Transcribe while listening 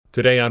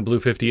Today on Blue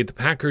 58, the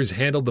Packers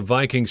handled the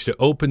Vikings to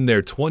open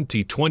their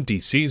 2020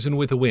 season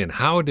with a win.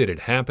 How did it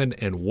happen,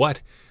 and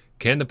what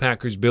can the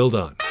Packers build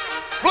on?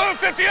 Blue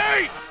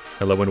 58!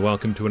 Hello and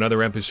welcome to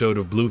another episode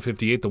of Blue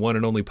 58, the one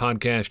and only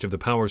podcast of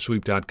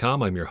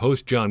thepowersweep.com. I'm your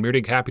host, John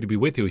Meerdig. Happy to be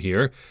with you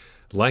here.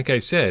 Like I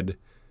said,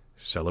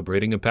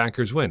 celebrating a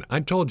Packers win. I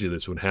told you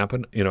this would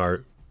happen in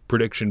our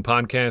prediction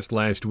podcast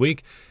last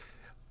week.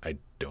 I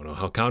don't know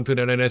how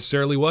confident I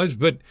necessarily was,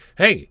 but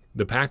hey,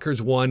 the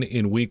Packers won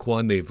in week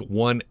one. They've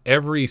won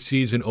every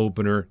season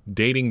opener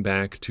dating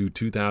back to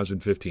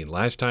 2015.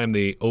 Last time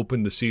they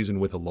opened the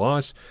season with a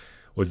loss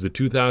was the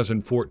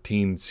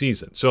 2014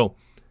 season. So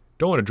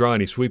don't want to draw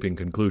any sweeping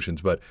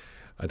conclusions, but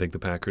I think the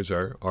Packers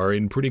are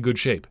in pretty good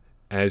shape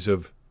as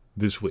of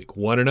this week.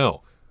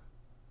 1-0.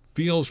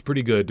 Feels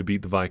pretty good to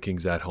beat the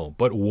Vikings at home,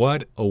 but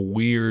what a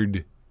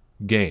weird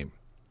game.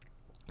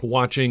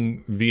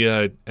 Watching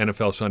via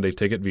NFL Sunday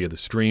Ticket, via the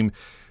stream.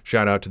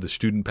 Shout out to the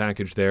student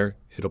package there.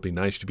 It'll be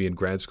nice to be in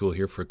grad school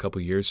here for a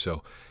couple years,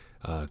 so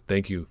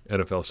thank you,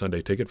 NFL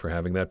Sunday Ticket, for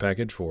having that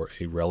package for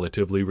a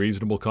relatively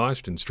reasonable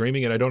cost and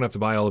streaming it. I don't have to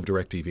buy all of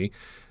DirecTV.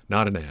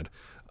 Not an ad.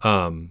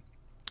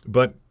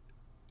 But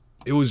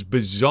it was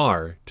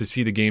bizarre to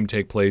see the game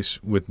take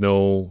place with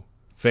no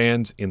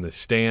fans in the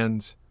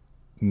stands,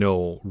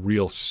 no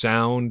real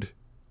sound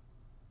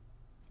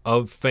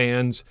of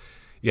fans.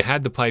 You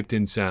had the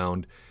piped-in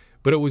sound,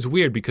 but it was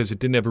weird because it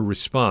didn't ever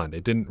respond.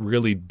 It didn't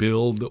really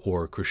build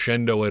or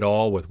crescendo at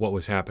all with what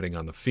was happening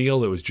on the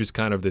field. It was just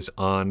kind of this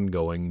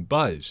ongoing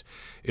buzz.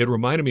 It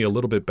reminded me a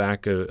little bit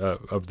back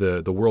of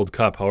the World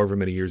Cup, however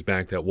many years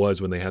back that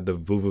was, when they had the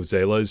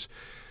vuvuzelas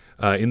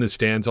in the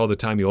stands all the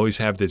time. You always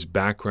have this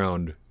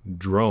background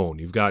drone.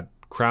 You've got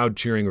crowd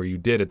cheering, or you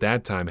did at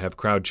that time have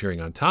crowd cheering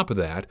on top of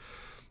that.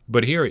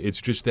 But here,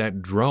 it's just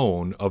that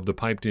drone of the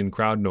piped-in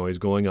crowd noise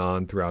going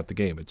on throughout the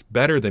game. It's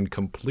better than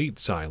complete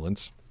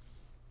silence,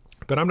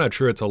 but I'm not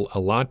sure it's a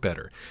lot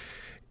better.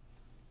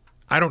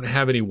 I don't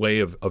have any way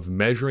of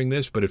measuring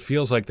this, but it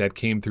feels like that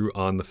came through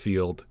on the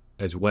field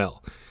as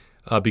well.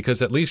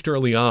 Because at least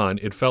early on,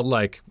 it felt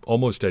like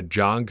almost a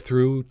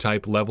jog-through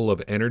type level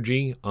of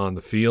energy on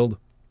the field.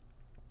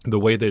 The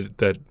way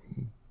that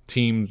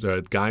teams,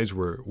 guys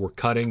were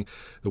cutting,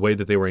 the way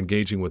that they were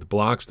engaging with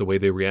blocks, the way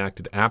they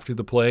reacted after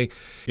the play.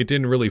 It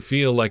didn't really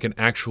feel like an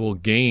actual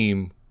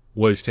game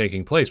was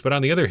taking place. But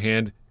on the other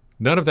hand,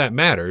 none of that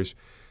matters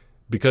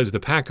because the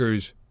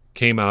Packers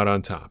came out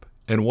on top.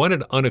 And what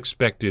an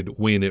unexpected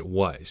win it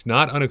was.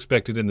 Not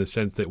unexpected in the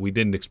sense that we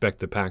didn't expect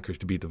the Packers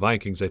to beat the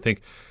Vikings. I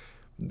think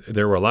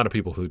there were a lot of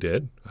people who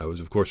did. I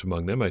was, of course,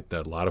 among them. A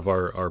lot of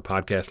our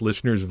podcast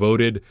listeners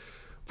voted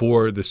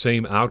for the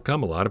same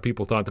outcome. A lot of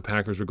people thought the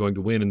Packers were going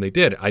to win, and they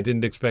did. I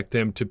didn't expect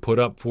them to put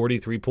up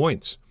 43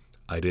 points.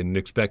 I didn't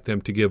expect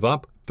them to give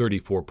up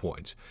 34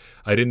 points.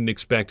 I didn't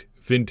expect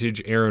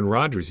vintage Aaron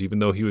Rodgers, even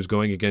though he was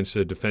going against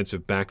a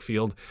defensive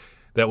backfield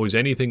that was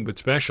anything but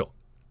special.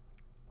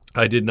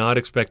 I did not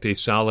expect a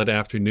solid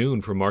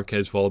afternoon from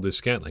Marquez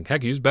Valdes-Scantling.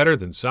 Heck, he was better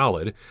than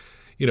solid.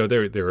 You know,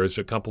 there is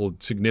a couple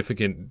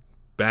significant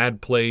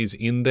bad plays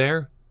in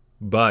there,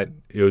 but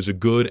it was a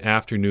good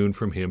afternoon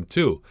from him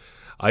too.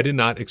 I did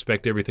not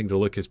expect everything to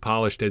look as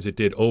polished as it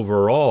did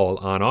overall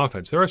on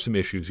offense. There are some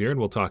issues here, and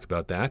we'll talk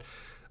about that.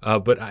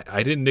 But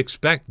I didn't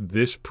expect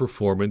this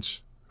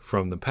performance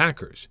from the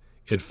Packers.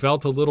 It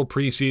felt a little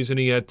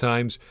preseason-y at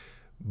times,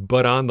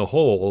 but on the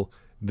whole,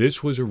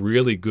 this was a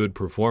really good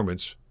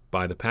performance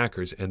by the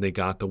Packers, and they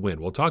got the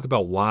win. We'll talk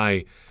about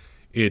why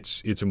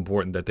it's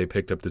important that they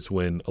picked up this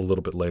win a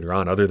little bit later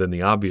on, other than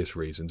the obvious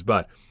reasons.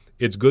 But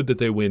it's good that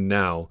they win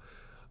now.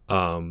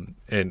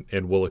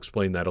 And we'll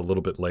explain that a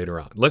little bit later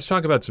on. Let's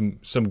talk about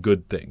some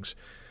good things.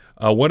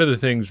 One of the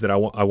things that I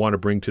want to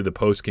bring to the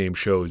post-game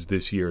shows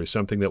this year is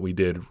something that we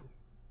did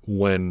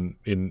when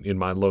in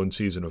my lone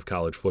season of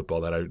college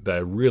football that I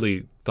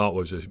really thought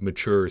was a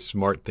mature,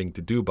 smart thing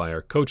to do by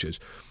our coaches.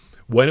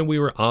 When we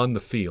were on the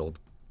field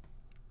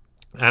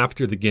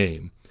after the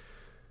game,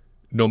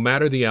 no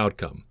matter the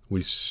outcome,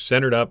 we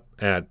centered up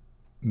at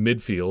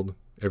midfield.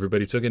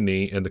 Everybody took a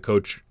knee, and the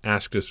coach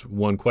asked us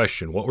one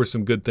question. What were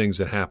some good things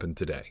that happened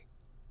today?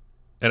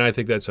 And I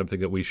think that's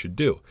something that we should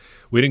do.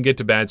 We didn't get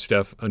to bad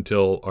stuff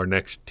until our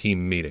next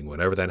team meeting,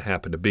 whatever that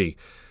happened to be.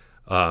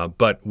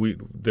 But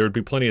there would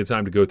be plenty of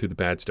time to go through the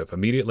bad stuff.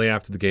 Immediately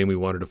after the game, we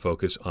wanted to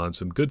focus on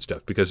some good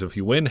stuff. Because if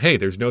you win, hey,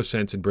 there's no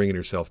sense in bringing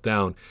yourself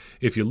down.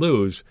 If you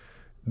lose,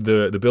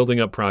 the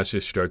building up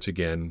process starts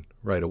again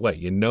right away.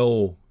 You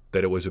know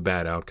that it was a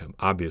bad outcome,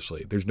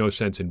 obviously. There's no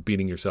sense in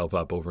beating yourself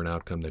up over an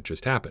outcome that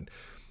just happened.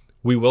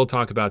 We will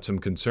talk about some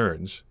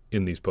concerns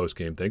in these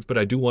post-game things, but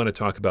I do want to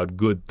talk about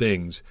good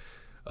things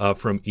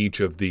from each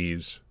of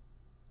these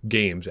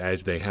games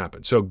as they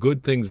happen. So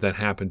good things that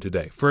happened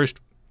today. First,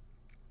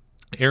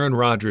 Aaron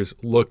Rodgers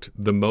looked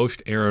the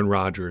most Aaron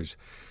Rodgers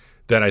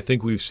that I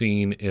think we've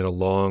seen in a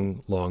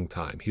long, long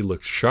time. He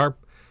looked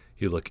sharp.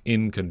 He looked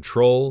in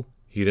control.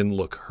 He didn't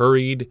look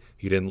hurried.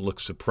 He didn't look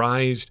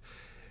surprised.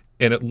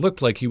 And it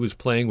looked like he was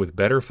playing with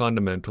better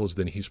fundamentals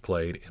than he's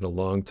played in a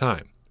long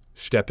time.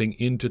 Stepping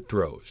into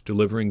throws,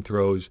 delivering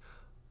throws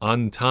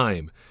on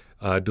time,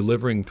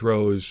 delivering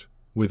throws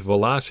with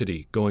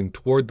velocity, going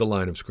toward the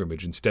line of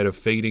scrimmage instead of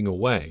fading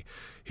away,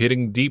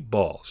 hitting deep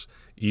balls,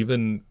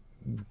 even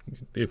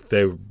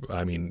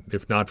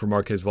if not for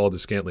Marquez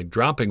Valdes-Scantling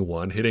dropping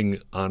one, hitting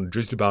on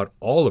just about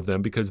all of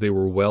them because they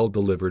were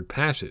well-delivered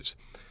passes.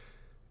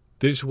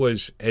 This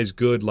was as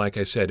good, like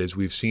I said, as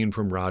we've seen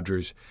from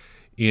Rodgers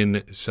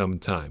in some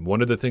time.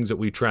 One of the things that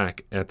we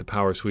track at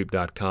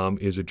thepowersweep.com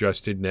is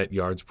adjusted net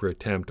yards per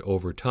attempt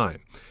over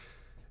time.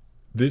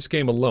 This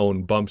game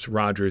alone bumps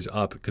Rodgers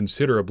up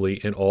considerably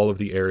in all of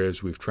the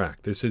areas we've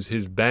tracked. This is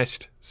his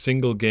best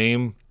single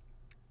game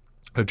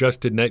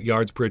adjusted net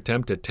yards per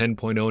attempt at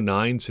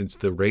 10.09 since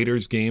the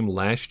Raiders game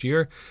last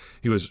year.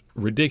 He was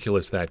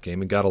ridiculous that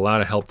game and got a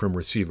lot of help from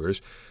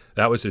receivers.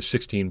 That was his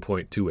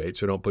 16.28,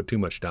 so don't put too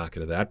much stock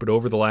into that. But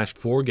over the last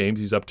 4 games,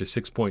 he's up to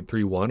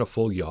 6.31, a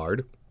full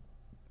yard.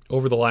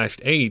 Over the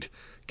last 8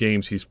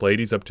 games he's played,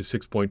 he's up to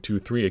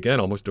 6.23, again,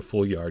 almost a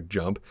full yard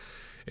jump.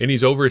 And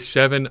he's over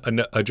 7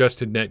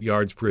 adjusted net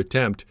yards per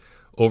attempt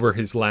over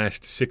his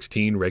last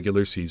 16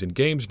 regular season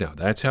games now.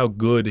 That's how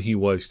good he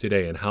was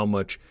today and how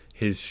much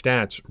his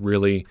stats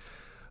really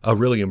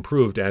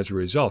improved as a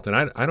result. And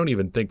I don't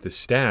even think the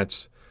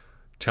stats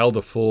tell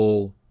the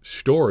full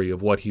story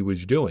of what he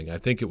was doing. I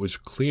think it was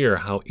clear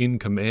how in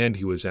command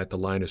he was at the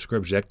line of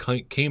scrimmage. That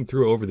came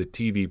through over the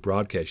TV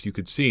broadcast. You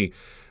could see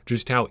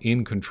just how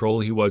in control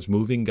he was,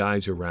 moving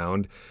guys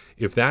around.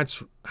 If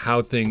that's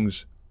how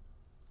things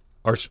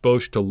are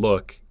supposed to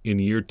look in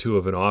year 2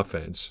 of an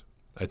offense,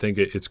 I think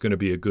it's going to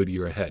be a good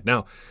year ahead.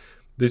 Now,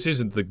 this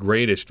isn't the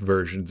greatest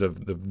versions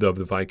of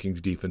the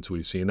Vikings defense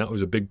we've seen. That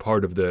was a big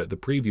part of the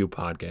preview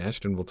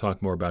podcast, and we'll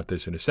talk more about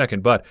this in a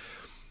second. But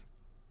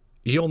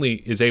he only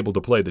is able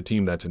to play the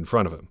team that's in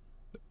front of him.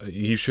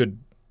 He should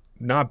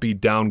not be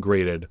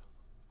downgraded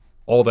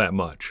all that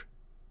much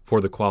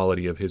for the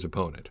quality of his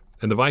opponent.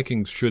 And the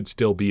Vikings should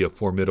still be a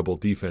formidable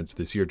defense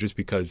this year just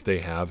because they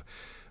have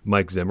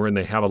Mike Zimmer and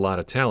they have a lot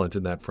of talent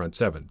in that front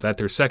seven. That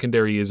their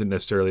secondary isn't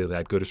necessarily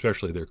that good,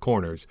 especially their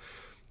corners,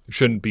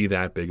 shouldn't be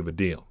that big of a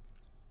deal.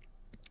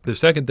 The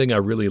second thing I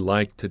really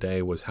liked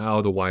today was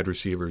how the wide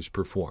receivers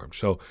performed.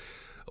 So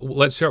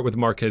let's start with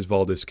Marquez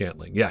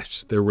Valdes-Scantling.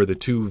 Yes, there were the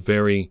 2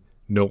 very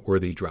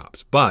noteworthy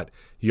drops, but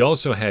he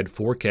also had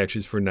 4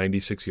 catches for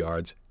 96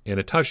 yards and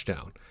a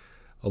touchdown.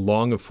 A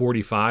long of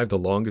 45, the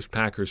longest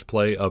Packers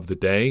play of the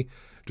day.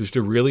 Just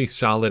a really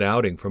solid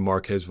outing from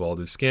Marquez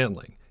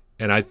Valdes-Scantling.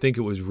 And I think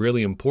it was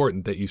really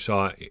important that you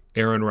saw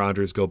Aaron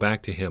Rodgers go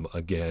back to him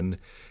again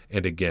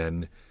and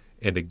again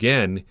and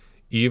again,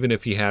 even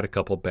if he had a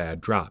couple bad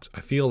drops.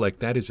 I feel like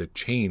that is a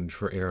change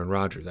for Aaron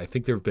Rodgers. I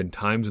think there have been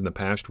times in the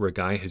past where a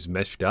guy has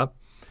messed up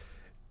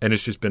and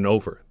it's just been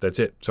over. That's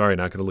it. Sorry,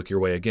 not going to look your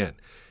way again.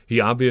 He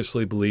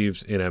obviously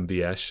believes in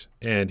MVS,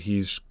 and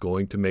he's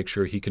going to make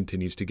sure he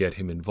continues to get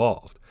him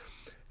involved.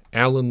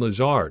 Allen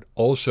Lazard,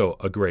 also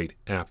a great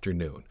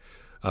afternoon.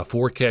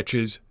 4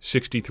 catches,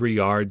 63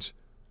 yards,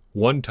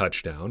 1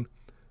 touchdown.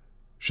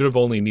 Should have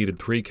only needed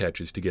 3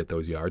 catches to get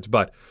those yards,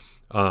 but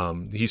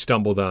he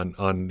stumbled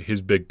on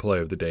his big play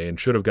of the day and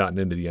should have gotten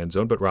into the end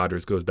zone, but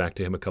Rodgers goes back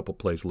to him a couple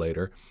plays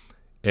later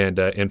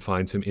and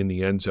finds him in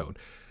the end zone.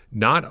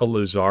 Not a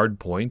Lazard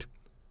point,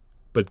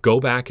 but go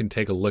back and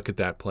take a look at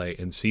that play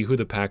and see who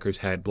the Packers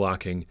had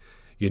blocking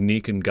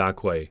Yannick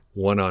Ngakoue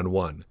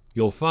one-on-one.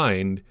 You'll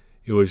find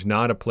it was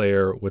not a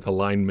player with a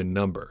lineman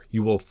number.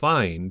 You will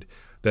find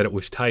that it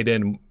was tight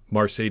end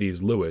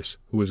Marcedes Lewis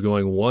who was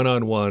going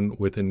one-on-one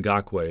with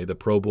Ngakoue, the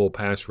Pro Bowl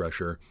pass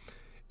rusher,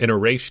 and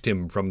erased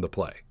him from the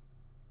play.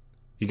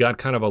 He got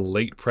kind of a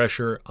late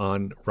pressure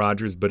on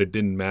Rodgers, but it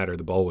didn't matter.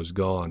 The ball was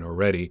gone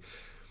already.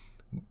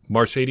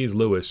 Marcedes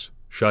Lewis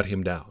shut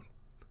him down.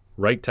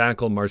 Right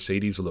tackle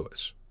Marcedes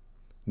Lewis.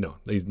 No,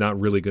 he's not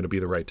really going to be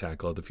the right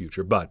tackle of the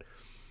future, but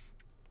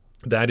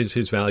that is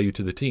his value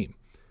to the team.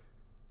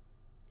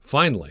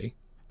 Finally,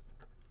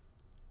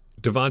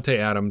 Davante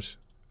Adams,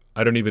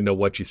 I don't even know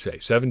what you say.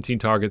 17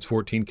 targets,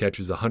 14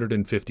 catches,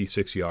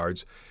 156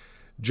 yards.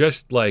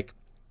 Just like,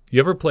 you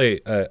ever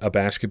play a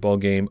basketball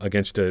game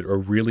against a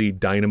really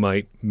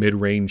dynamite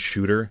mid-range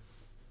shooter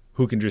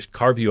who can just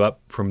carve you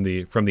up from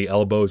the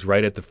elbows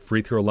right at the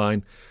free throw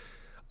line?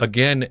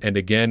 Again and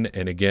again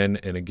and again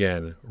and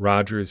again,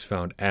 Rodgers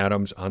found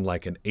Adams on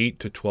like an 8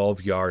 to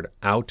 12 yard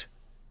out,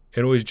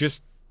 and it was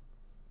just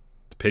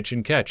pitch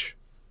and catch.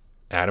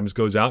 Adams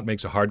goes out,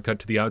 makes a hard cut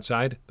to the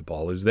outside, the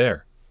ball is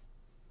there.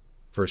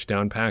 First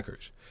down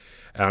Packers.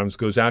 Adams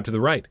goes out to the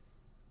right,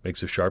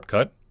 makes a sharp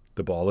cut,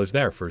 the ball is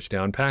there. First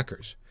down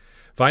Packers.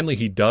 Finally,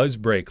 he does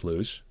break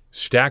loose,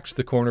 stacks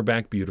the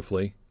cornerback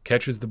beautifully,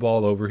 catches the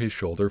ball over his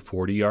shoulder,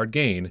 40-yard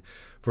gain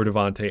for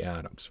Davante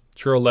Adams.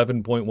 Sure,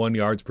 11.1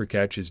 yards per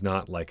catch is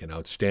not like an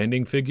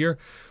outstanding figure,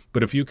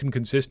 but if you can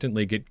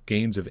consistently get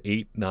gains of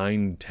 8,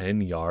 9,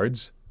 10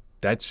 yards,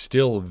 that's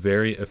still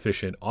very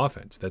efficient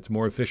offense. That's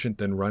more efficient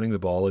than running the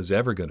ball is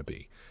ever going to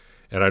be.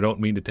 And I don't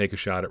mean to take a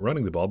shot at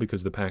running the ball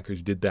because the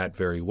Packers did that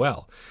very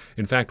well.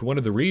 In fact, one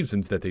of the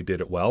reasons that they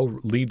did it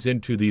well leads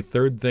into the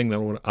third thing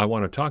that I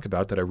want to talk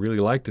about that I really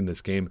liked in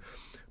this game,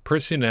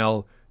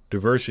 personnel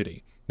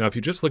diversity. Now, if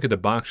you just look at the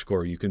box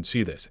score, you can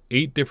see this.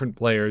 8 different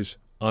players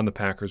on the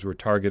Packers were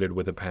targeted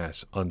with a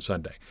pass on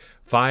Sunday.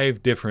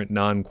 5 different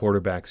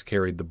non-quarterbacks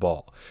carried the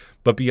ball.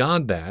 But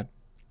beyond that,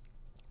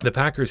 the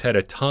Packers had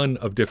a ton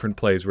of different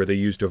plays where they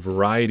used a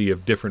variety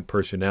of different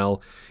personnel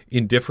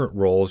in different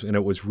roles, and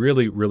it was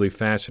really, really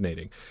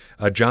fascinating.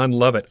 John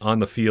Lovett on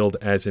the field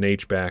as an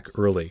H-back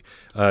early.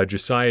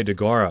 Josiah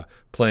DeGuara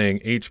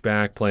playing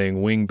H-back,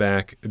 playing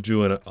wing-back,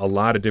 doing a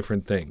lot of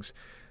different things.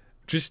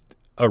 Just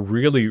a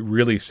really,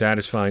 really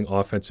satisfying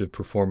offensive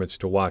performance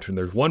to watch. And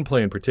there's one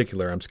play in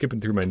particular, I'm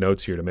skipping through my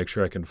notes here to make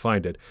sure I can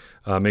find it,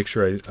 make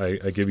sure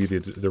I give you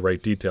the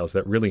right details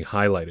that really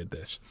highlighted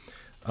this.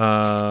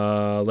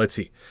 Let's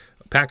see.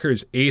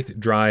 Packers' 8th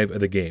drive of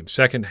the game.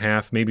 Second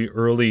half, maybe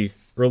early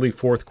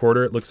fourth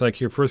quarter, it looks like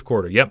here. First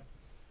quarter, yep.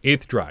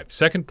 8th drive.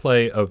 Second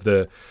play of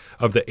the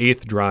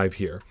 8th drive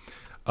here.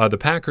 The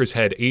Packers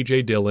had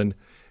A.J. Dillon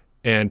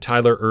and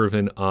Tyler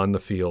Ervin on the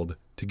field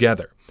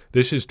together.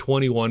 This is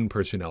 21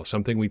 personnel,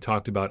 something we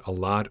talked about a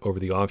lot over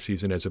the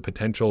offseason as a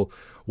potential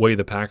way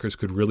the Packers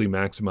could really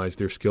maximize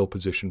their skill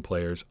position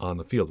players on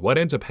the field. What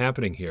ends up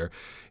happening here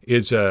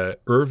is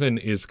Ervin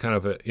is kind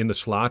of in the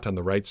slot on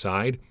the right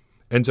side,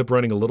 ends up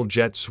running a little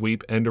jet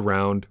sweep, end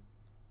around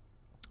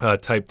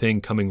type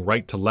thing, coming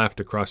right to left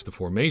across the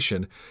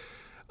formation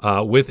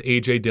with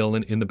A.J.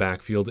 Dillon in the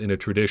backfield in a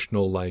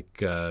traditional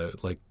like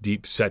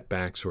deep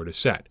setback sort of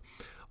set.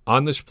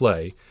 On this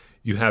play,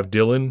 you have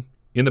Dillon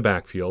in the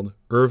backfield,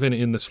 Ervin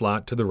in the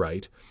slot to the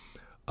right,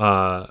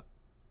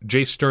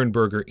 Jay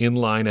Sternberger in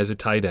line as a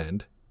tight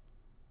end,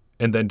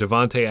 and then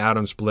Davante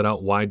Adams split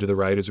out wide to the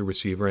right as a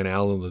receiver, and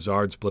Allen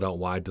Lazard split out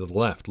wide to the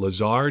left.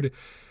 Lazard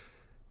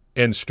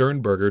and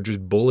Sternberger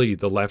just bully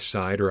the left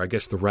side, or I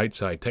guess the right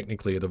side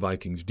technically, of the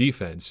Vikings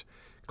defense,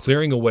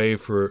 clearing away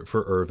for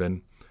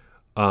Ervin,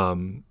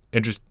 and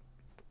just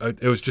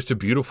it was just a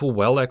beautiful,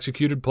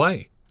 well-executed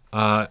play.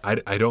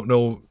 I don't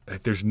know,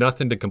 there's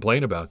nothing to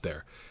complain about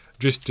there.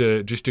 Just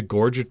a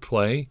gorgeous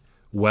play,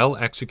 well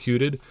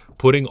executed,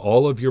 putting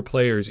all of your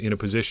players in a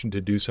position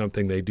to do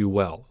something they do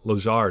well.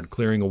 Lazard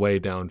clearing away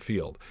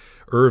downfield.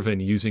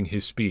 Ervin using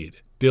his speed.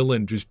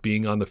 Dillon just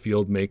being on the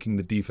field, making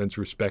the defense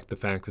respect the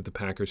fact that the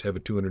Packers have a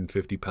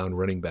 250-pound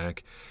running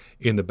back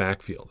in the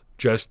backfield.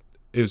 Just,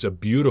 it was a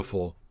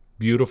beautiful,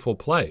 beautiful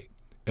play.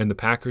 And the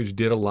Packers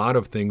did a lot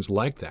of things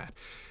like that.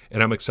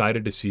 And I'm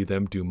excited to see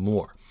them do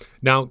more.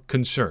 Now,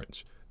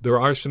 concerns. There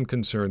are some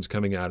concerns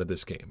coming out of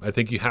this game. I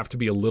think you have to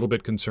be a little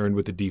bit concerned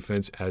with the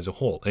defense as a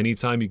whole.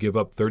 Anytime you give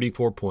up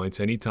 34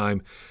 points,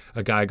 anytime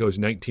a guy goes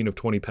 19 of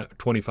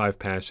 25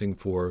 passing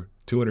for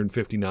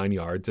 259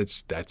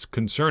 yards, that's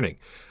concerning.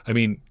 I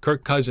mean,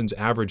 Kirk Cousins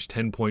averaged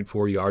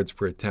 10.4 yards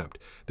per attempt.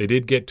 They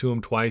did get to him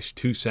twice,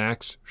 2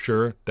 sacks,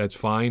 sure, that's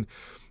fine.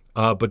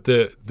 But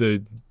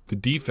the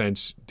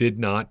defense did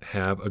not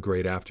have a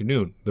great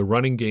afternoon. The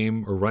running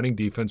game or running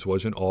defense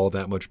wasn't all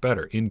that much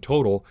better. In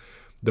total,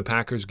 the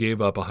Packers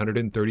gave up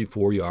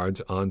 134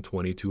 yards on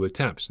 22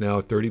 attempts.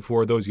 Now,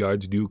 34 of those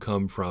yards do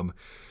come from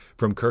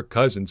Kirk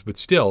Cousins, but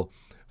still,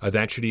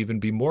 that should even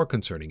be more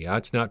concerning. Yeah,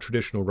 it's not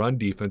traditional run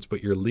defense,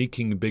 but you're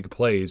leaking big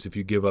plays if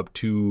you give up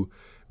 2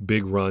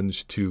 big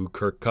runs to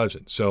Kirk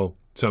Cousins. So,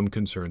 some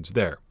concerns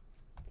there.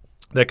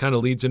 That kind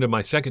of leads into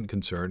my second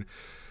concern.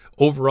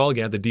 Overall,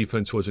 yeah, the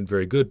defense wasn't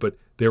very good, but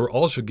they were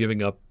also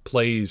giving up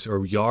plays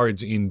or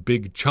yards in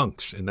big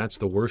chunks, and that's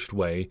the worst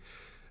way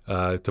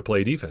to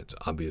play defense,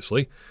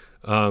 obviously.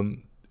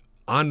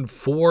 On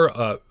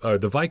 4,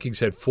 the Vikings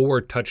had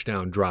 4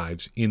 touchdown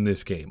drives in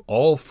this game.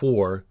 All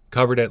 4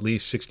 covered at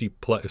least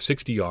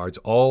 60 yards.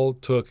 All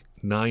took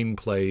 9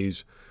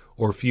 plays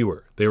or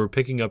fewer. They were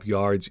picking up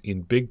yards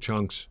in big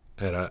chunks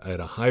at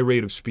a high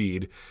rate of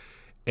speed,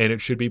 and it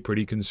should be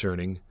pretty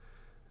concerning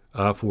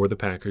for the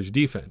Packers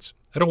defense.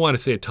 I don't want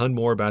to say a ton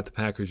more about the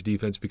Packers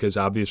defense because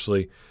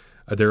obviously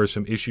there are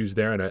some issues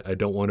there, and I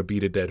don't want to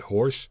beat a dead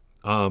horse.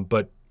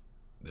 But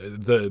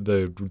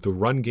the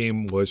run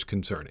game was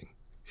concerning,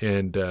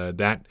 and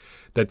that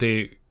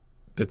they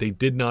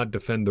did not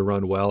defend the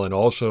run well, and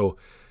also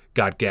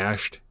got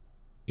gashed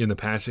in the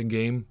passing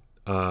game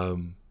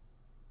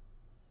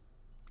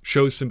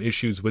shows some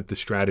issues with the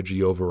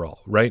strategy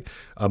overall, right?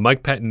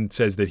 Mike Pettin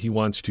says that he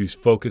wants to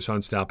focus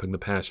on stopping the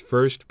pass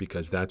first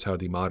because that's how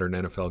the modern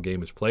NFL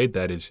game is played.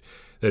 That is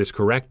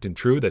correct and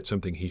true. That's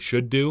something he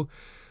should do.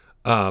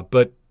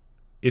 But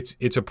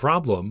it's a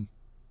problem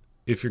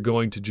if you're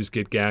going to just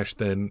get gashed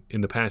then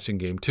in the passing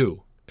game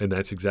too, and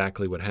that's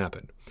exactly what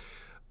happened.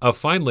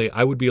 Finally,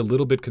 I would be a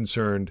little bit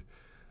concerned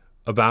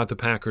about the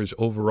Packers'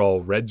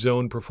 overall red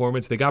zone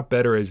performance. They got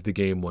better as the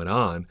game went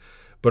on,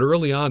 but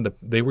early on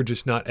they were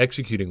just not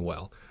executing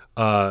well.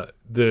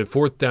 The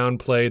fourth down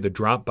play, the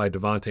drop by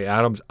Davante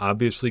Adams,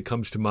 obviously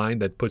comes to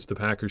mind. That puts the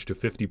Packers to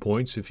 50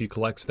 points if he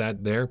collects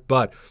that there.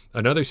 But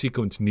another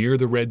sequence near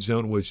the red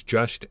zone was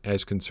just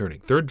as concerning.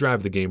 Third drive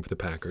of the game for the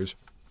Packers.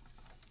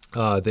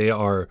 They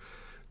are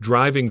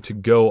driving to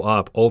go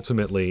up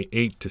ultimately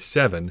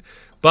 8-7,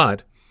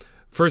 but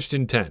 1st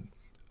and 10.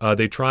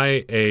 They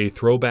try a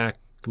throwback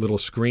little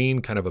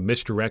screen, kind of a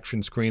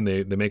misdirection screen.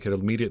 They make it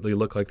immediately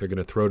look like they're going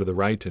to throw to the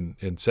right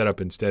and set up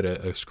instead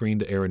a screen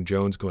to Aaron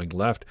Jones going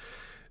left.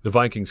 The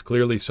Vikings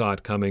clearly saw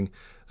it coming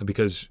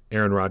because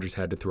Aaron Rodgers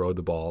had to throw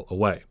the ball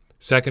away.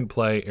 Second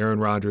play, Aaron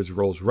Rodgers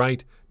rolls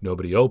right,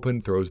 nobody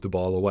open, throws the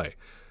ball away.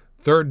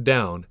 Third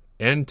down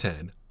and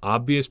 10,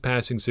 obvious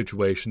passing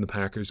situation, the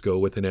Packers go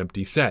with an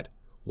empty set.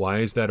 Why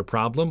is that a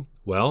problem?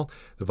 Well,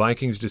 the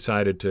Vikings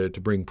decided to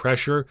bring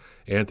pressure.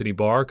 Anthony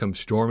Barr comes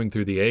storming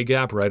through the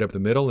A-gap right up the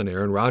middle, and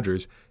Aaron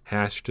Rodgers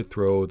has to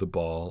throw the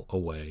ball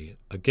away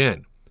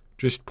again.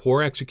 Just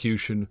poor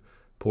execution,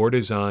 poor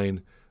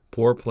design,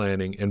 poor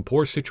planning, and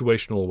poor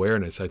situational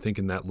awareness, I think,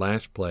 in that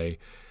last play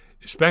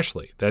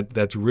especially.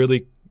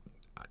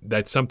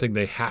 That's something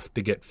they have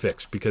to get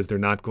fixed because they're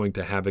not going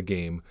to have a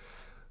game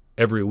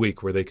every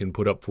week where they can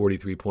put up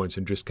 43 points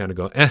and just kind of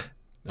go,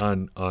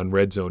 on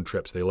red zone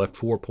trips. They left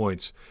 4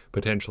 points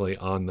potentially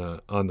on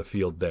the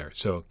field there.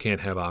 So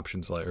can't have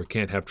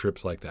can't have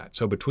trips like that.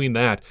 So between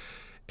that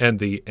and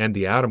the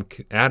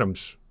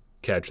Adams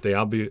catch, they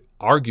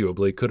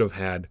arguably could have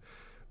had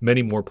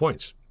many more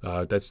points.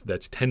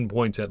 That's 10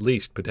 points at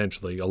least,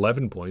 potentially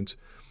 11 points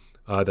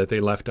that they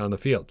left on the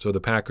field. So the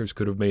Packers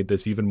could have made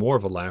this even more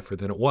of a laugher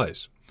than it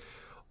was.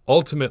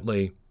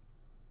 Ultimately,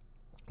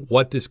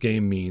 what this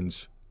game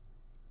means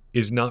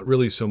is not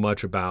really so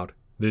much about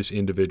this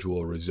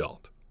individual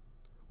result.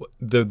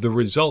 The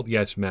result,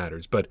 yes,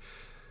 matters, but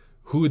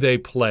who they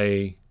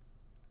play,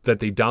 that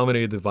they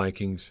dominated the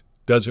Vikings,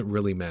 doesn't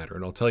really matter,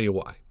 and I'll tell you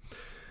why.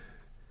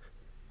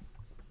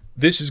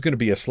 This is going to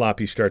be a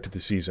sloppy start to the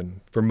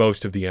season for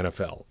most of the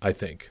NFL, I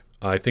think.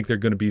 I think there are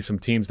going to be some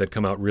teams that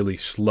come out really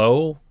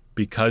slow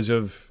because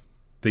of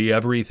the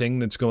everything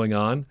that's going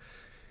on,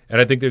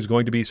 and I think there's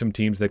going to be some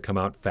teams that come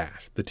out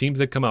fast. The teams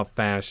that come out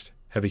fast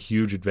have a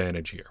huge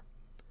advantage here.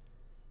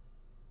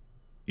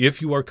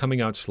 If you are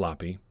coming out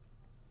sloppy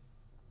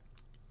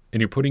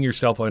and you're putting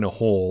yourself in a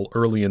hole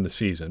early in the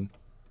season,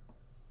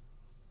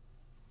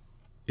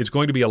 it's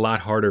going to be a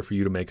lot harder for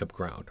you to make up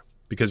ground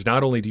because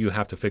not only do you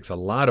have to fix a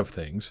lot of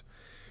things,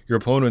 your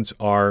opponents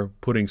are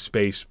putting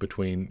space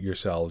between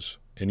yourselves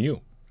and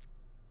you,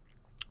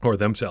 or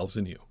themselves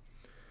and you.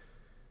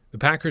 The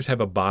Packers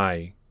have a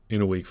bye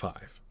in Week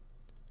 5.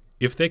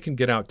 If they can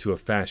get out to a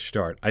fast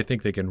start, I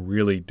think they can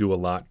really do a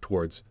lot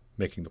towards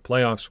making the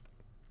playoffs,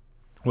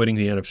 winning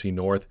the NFC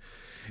North,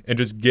 and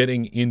just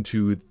getting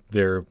into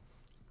their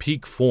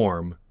peak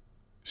form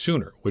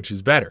sooner, which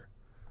is better.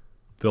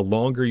 The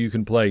longer you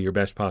can play your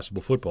best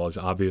possible football is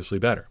obviously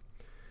better.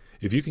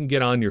 If you can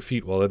get on your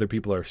feet while other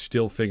people are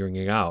still figuring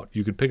it out,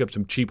 you could pick up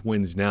some cheap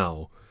wins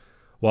now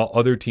while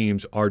other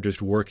teams are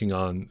just working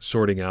on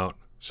sorting out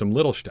some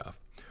little stuff.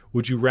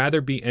 Would you rather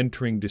be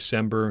entering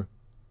December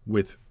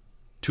with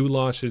 2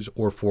 losses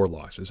or 4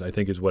 losses, I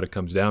think is what it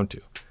comes down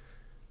to.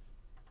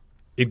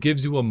 It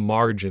gives you a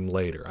margin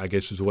later, I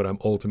guess is what I'm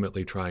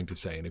ultimately trying to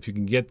say. And if you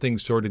can get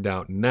things sorted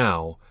out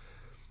now,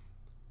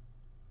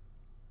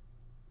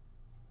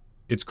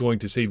 it's going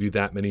to save you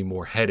that many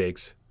more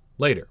headaches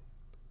later.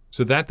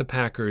 So that the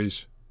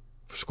Packers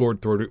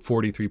scored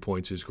 43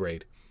 points is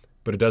great,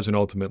 but it doesn't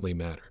ultimately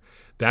matter.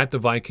 That the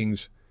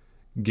Vikings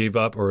gave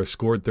up or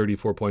scored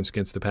 34 points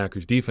against the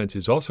Packers defense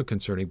is also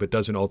concerning, but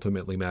doesn't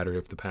ultimately matter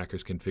if the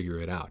Packers can figure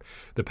it out.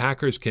 The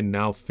Packers can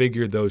now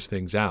figure those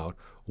things out.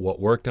 What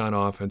worked on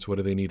offense, what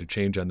do they need to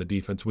change on the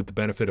defense, with the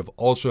benefit of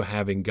also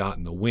having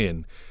gotten the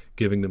win,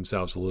 giving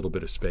themselves a little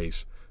bit of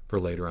space for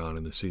later on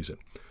in the season.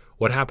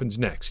 What happens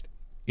next?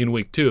 In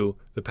Week 2,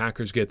 the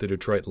Packers get the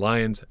Detroit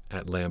Lions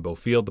at Lambeau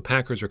Field. The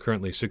Packers are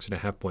currently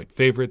 6.5-point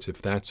favorites.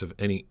 If that's of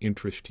any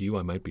interest to you,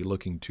 I might be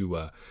looking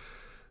to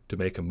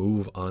make a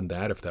move on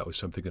that if that was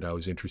something that I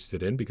was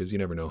interested in, because you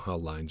never know how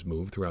lines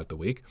move throughout the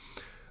week.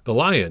 The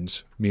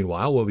Lions,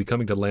 meanwhile, will be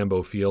coming to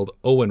Lambeau Field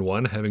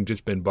 0-1, having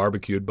just been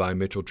barbecued by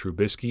Mitchell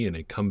Trubisky in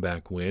a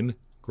comeback win.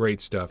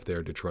 Great stuff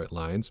there, Detroit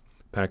Lions.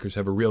 Packers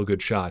have a real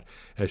good shot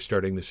at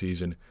starting the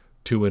season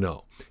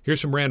 2-0.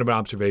 Here's some random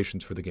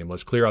observations for the game.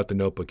 Let's clear out the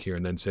notebook here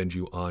and then send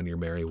you on your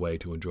merry way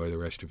to enjoy the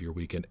rest of your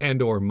weekend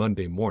and or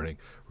Monday morning.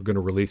 We're going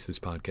to release this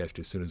podcast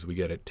as soon as we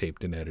get it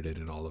taped and edited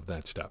and all of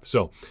that stuff.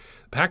 So,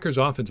 Packers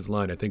offensive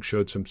line, I think,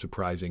 showed some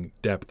surprising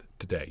depth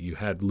today. You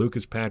had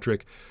Lucas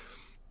Patrick,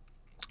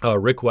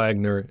 Rick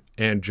Wagner,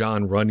 and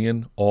Jon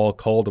Runyan all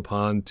called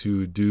upon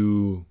to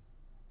do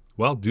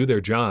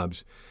their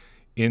jobs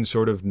in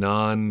sort of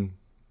non-ideal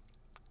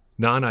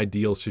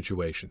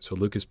situations. So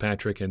Lucas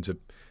Patrick ends up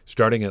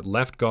starting at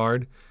left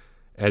guard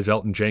as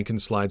Elgton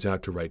Jenkins slides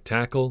out to right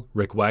tackle.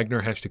 Rick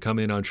Wagner has to come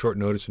in on short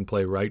notice and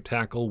play right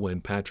tackle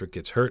when Patrick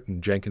gets hurt,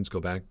 and Jenkins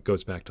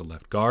goes back to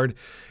left guard.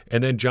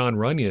 And then Jon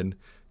Runyan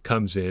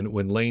comes in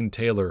when Lane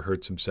Taylor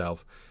hurts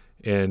himself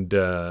and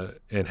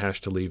has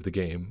to leave the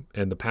game.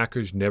 And the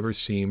Packers never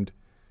seemed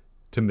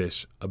to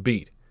miss a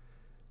beat.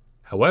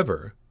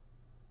 However,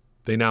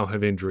 they now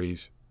have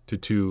injuries to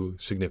 2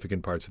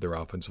 significant parts of their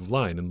offensive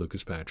line in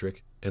Lucas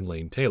Patrick and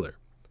Lane Taylor.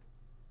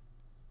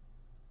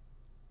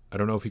 I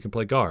don't know if he can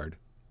play guard,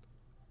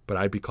 but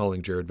I'd be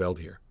calling Jared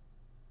Veldheer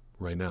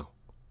right now.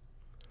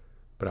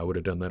 But I would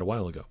have done that a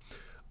while ago.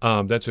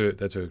 That's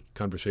a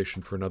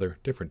conversation for another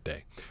different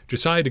day.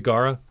 Josiah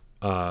DeGara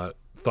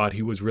thought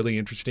he was really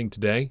interesting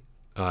today.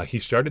 He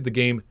started the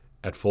game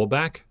at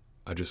fullback.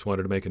 I just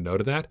wanted to make a note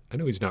of that. I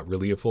know he's not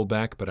really a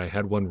fullback, but I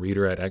had one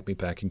reader at Acme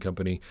Packing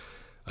Company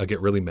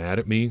get really mad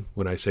at me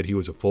when I said he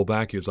was a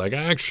fullback. He was like,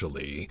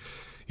 actually,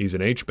 he's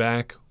an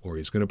H-back or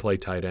he's going to play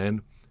tight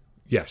end.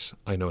 Yes,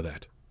 I know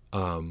that.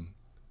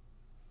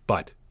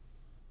 But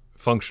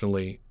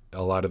functionally,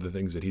 a lot of the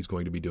things that he's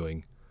going to be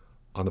doing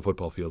on the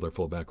football field are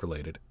fullback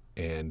related,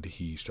 and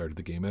he started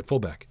the game at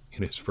fullback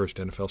in his first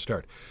NFL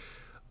start.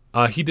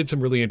 He did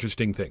some really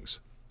interesting things,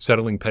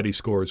 settling petty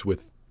scores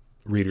with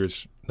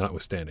readers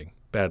notwithstanding.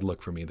 Bad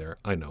look for me there,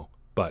 I know,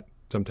 but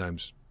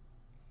sometimes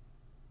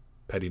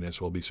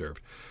pettiness will be served.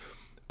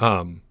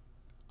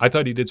 I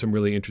thought he did some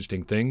really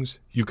interesting things.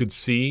 You could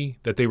see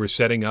that they were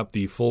setting up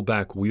the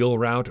fullback wheel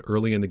route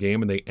early in the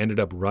game, and they ended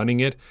up running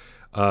it.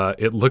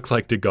 It looked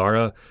like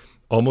DeGara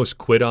almost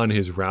quit on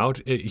his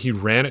route. He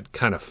ran it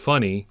kind of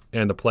funny,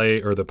 and the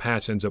play or the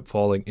pass ends up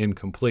falling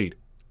incomplete.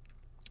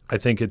 I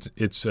think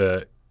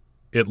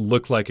it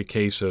looked like a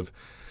case of,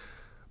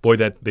 boy,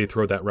 that they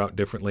throw that route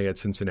differently at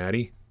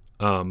Cincinnati,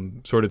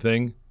 sort of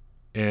thing.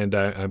 And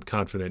I'm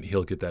confident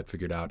he'll get that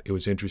figured out. It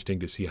was interesting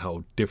to see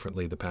how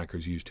differently the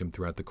Packers used him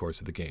throughout the course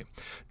of the game.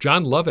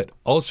 John Lovett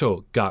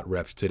also got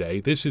reps today.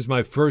 This is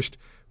my first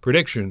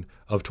prediction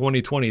of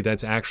 2020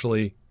 that's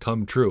actually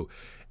come true.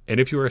 And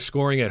if you are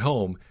scoring at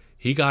home,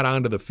 he got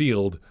onto the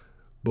field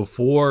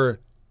before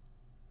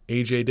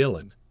A.J.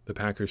 Dillon, the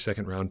Packers'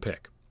 second-round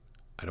pick.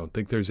 I don't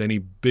think there's any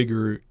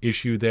bigger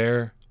issue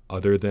there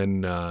other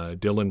than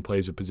Dillon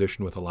plays a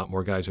position with a lot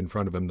more guys in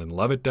front of him than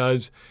Lovett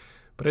does.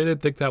 But I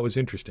did think that was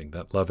interesting,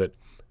 that Lovett,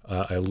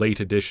 a late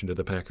addition to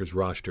the Packers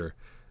roster,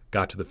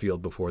 got to the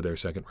field before their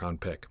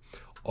second-round pick.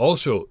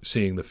 Also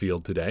seeing the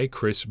field today,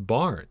 Chris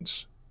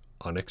Barnes,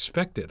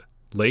 unexpected.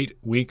 Late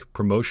week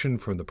promotion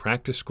from the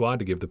practice squad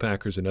to give the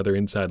Packers another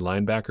inside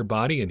linebacker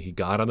body, and he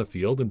got on the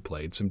field and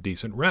played some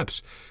decent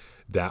reps.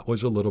 That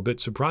was a little bit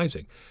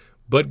surprising,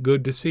 but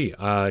good to see.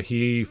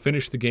 He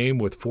finished the game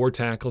with 4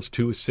 tackles,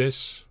 2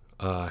 assists,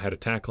 had a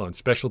tackle on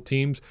special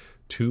teams,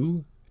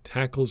 2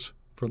 tackles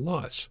for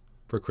loss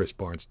for Chris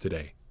Barnes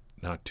today.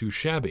 Not too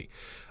shabby.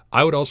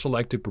 I would also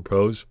like to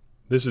propose,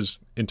 this is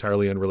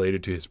entirely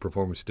unrelated to his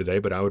performance today,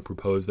 but I would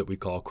propose that we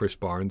call Chris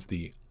Barnes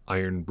the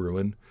Iron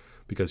Bruin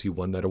because he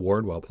won that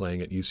award while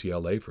playing at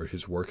UCLA for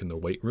his work in the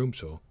weight room.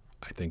 So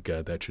I think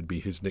that should be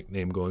his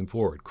nickname going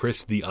forward.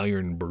 Chris the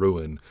Iron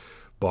Bruin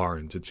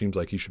Barnes. It seems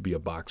like he should be a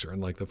boxer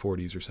in like the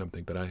 40s or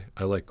something, but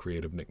I like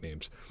creative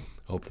nicknames.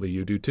 Hopefully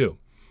you do too.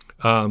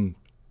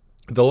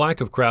 The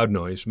lack of crowd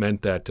noise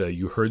meant that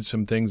you heard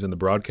some things in the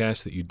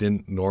broadcast that you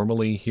didn't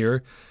normally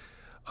hear.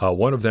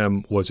 One of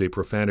them was a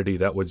profanity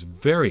that was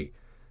very,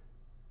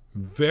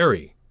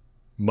 very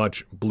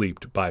much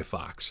bleeped by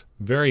Fox.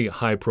 Very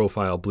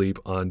high-profile bleep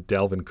on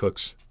Dalvin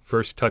Cook's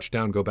first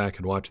touchdown. Go back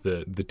and watch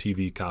the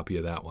TV copy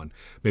of that one.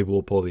 Maybe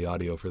we'll pull the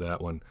audio for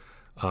that one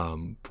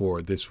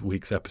for this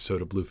week's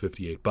episode of Blue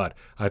 58. But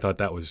I thought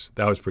that was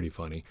pretty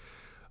funny.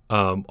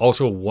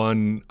 Also,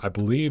 I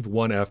believe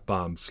one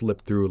F-bomb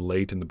slipped through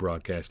late in the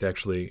broadcast.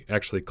 Actually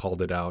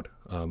called it out.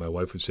 My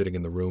wife was sitting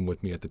in the room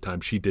with me at the time.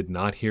 She did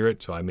not hear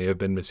it, so I may have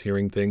been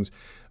mishearing things.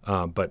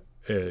 But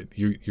there's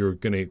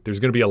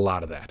going to be a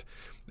lot of that,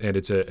 and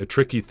it's a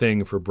tricky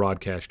thing for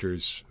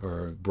broadcasters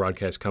or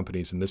broadcast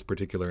companies in this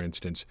particular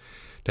instance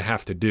to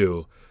have to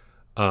do,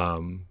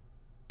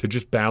 to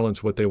just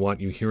balance what they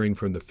want you hearing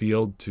from the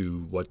field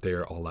to what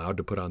they're allowed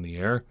to put on the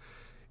air,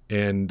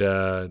 and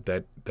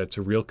that's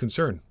a real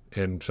concern.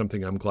 And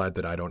something I'm glad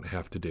that I don't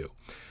have to do.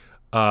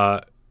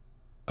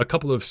 A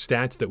couple of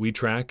stats that we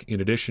track,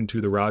 in addition to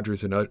the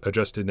Rodgers and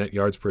adjusted net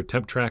yards per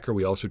attempt tracker,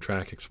 we also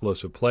track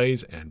explosive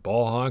plays and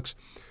ball hawks.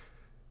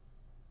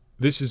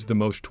 This is the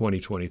most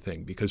 2020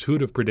 thing, because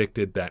who'd have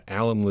predicted that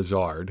Allen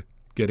Lazard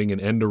getting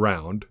an end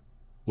around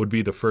would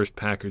be the first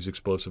Packers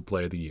explosive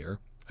play of the year?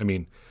 I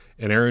mean,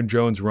 an Aaron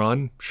Jones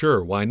run?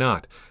 Sure, why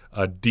not?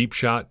 A deep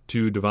shot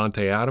to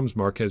Devontae Adams,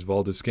 Marquez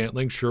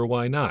Valdes-Scantling? Sure,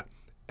 why not?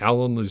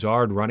 Allen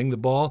Lazard running the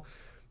ball?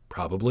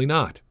 Probably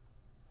not.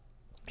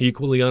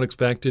 Equally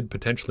unexpected,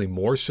 potentially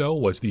more so,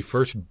 was the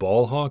first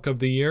ball hawk of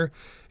the year.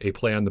 A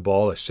play on the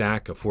ball, a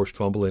sack, a forced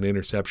fumble, and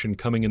interception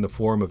coming in the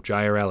form of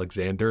Jair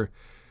Alexander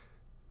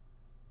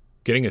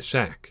getting a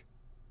sack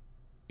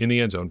in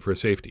the end zone for a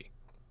safety.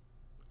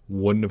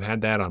 Wouldn't have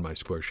had that on my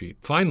score sheet.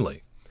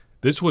 Finally,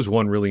 this was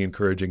one really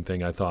encouraging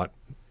thing I thought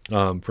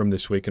from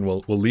this week, and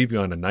we'll leave you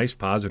on a nice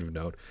positive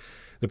note.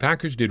 The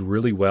Packers did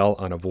really well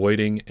on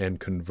avoiding and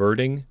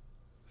converting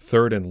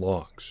 3rd and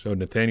longs. So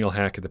Nathaniel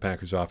Hackett, the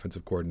Packers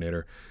offensive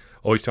coordinator,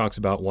 always talks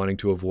about wanting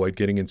to avoid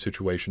getting in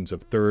situations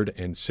of 3rd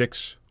and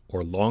 6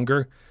 or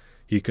longer.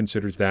 He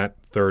considers that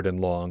 3rd and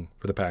long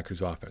for the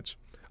Packers offense.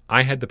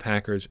 I had the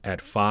Packers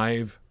at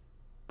 5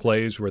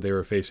 plays where they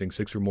were facing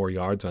 6 or more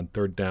yards on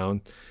 3rd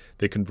down.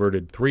 They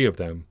converted 3 of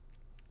them,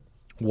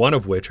 one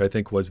of which I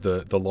think was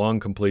the long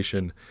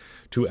completion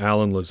to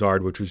Allen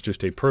Lazard, which was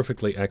just a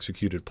perfectly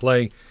executed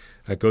play.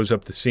 It goes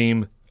up the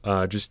seam,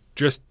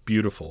 just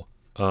beautiful.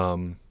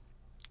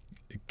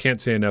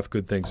 can't say enough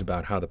good things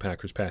about how the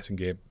Packers passing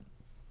game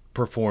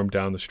performed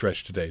down the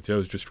stretch today. That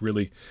was just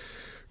really,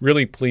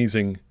 really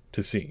pleasing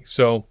to see.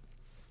 So,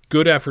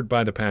 good effort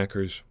by the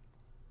Packers.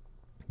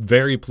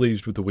 Very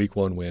pleased with the Week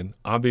 1 win.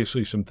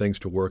 Obviously some things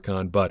to work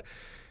on, but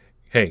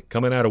hey,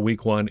 coming out of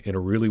Week 1 in a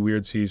really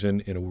weird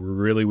season, in a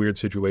really weird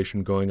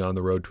situation, going on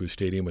the road to a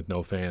stadium with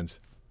no fans,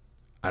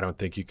 I don't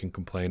think you can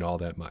complain all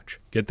that much.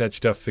 Get that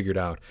stuff figured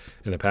out,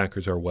 and the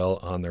Packers are well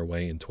on their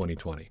way in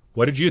 2020.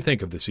 What did you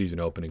think of the season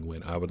opening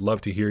win? I would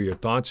love to hear your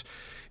thoughts.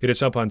 Hit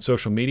us up on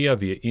social media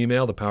via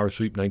email,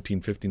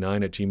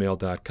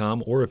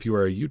 thepowersweep1959@gmail.com, or if you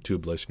are a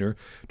YouTube listener,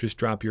 just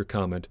drop your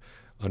comment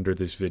under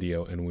this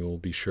video, and we will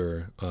be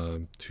sure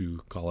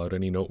to call out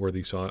any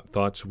noteworthy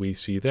thoughts we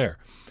see there.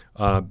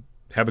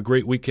 Have a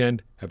great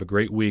weekend. Have a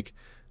great week.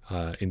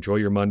 Enjoy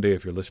your Monday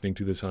if you're listening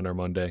to this on our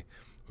Monday.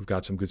 We've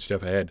got some good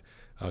stuff ahead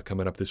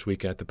coming up this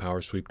week at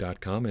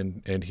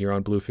thepowersweep.com and here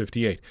on Blue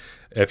 58.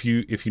 If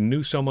you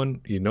know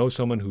someone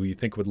who you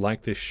think would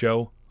like this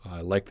show,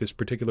 like this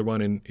particular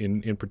one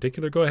in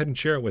particular, go ahead and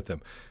share it with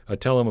them.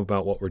 Tell them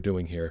about what we're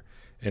doing here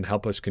and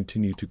help us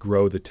continue to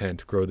grow the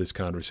tent, grow this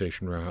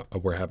conversation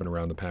we're having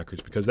around the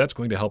Packers, because that's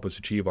going to help us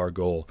achieve our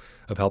goal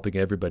of helping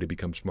everybody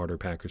become smarter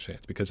Packers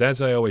fans. Because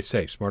as I always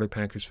say, smarter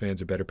Packers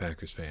fans are better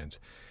Packers fans,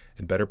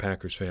 and better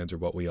Packers fans are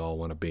what we all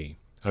want to be.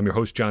 I'm your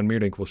host, John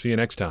Meerdink. We'll see you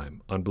next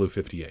time on Blue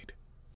 58.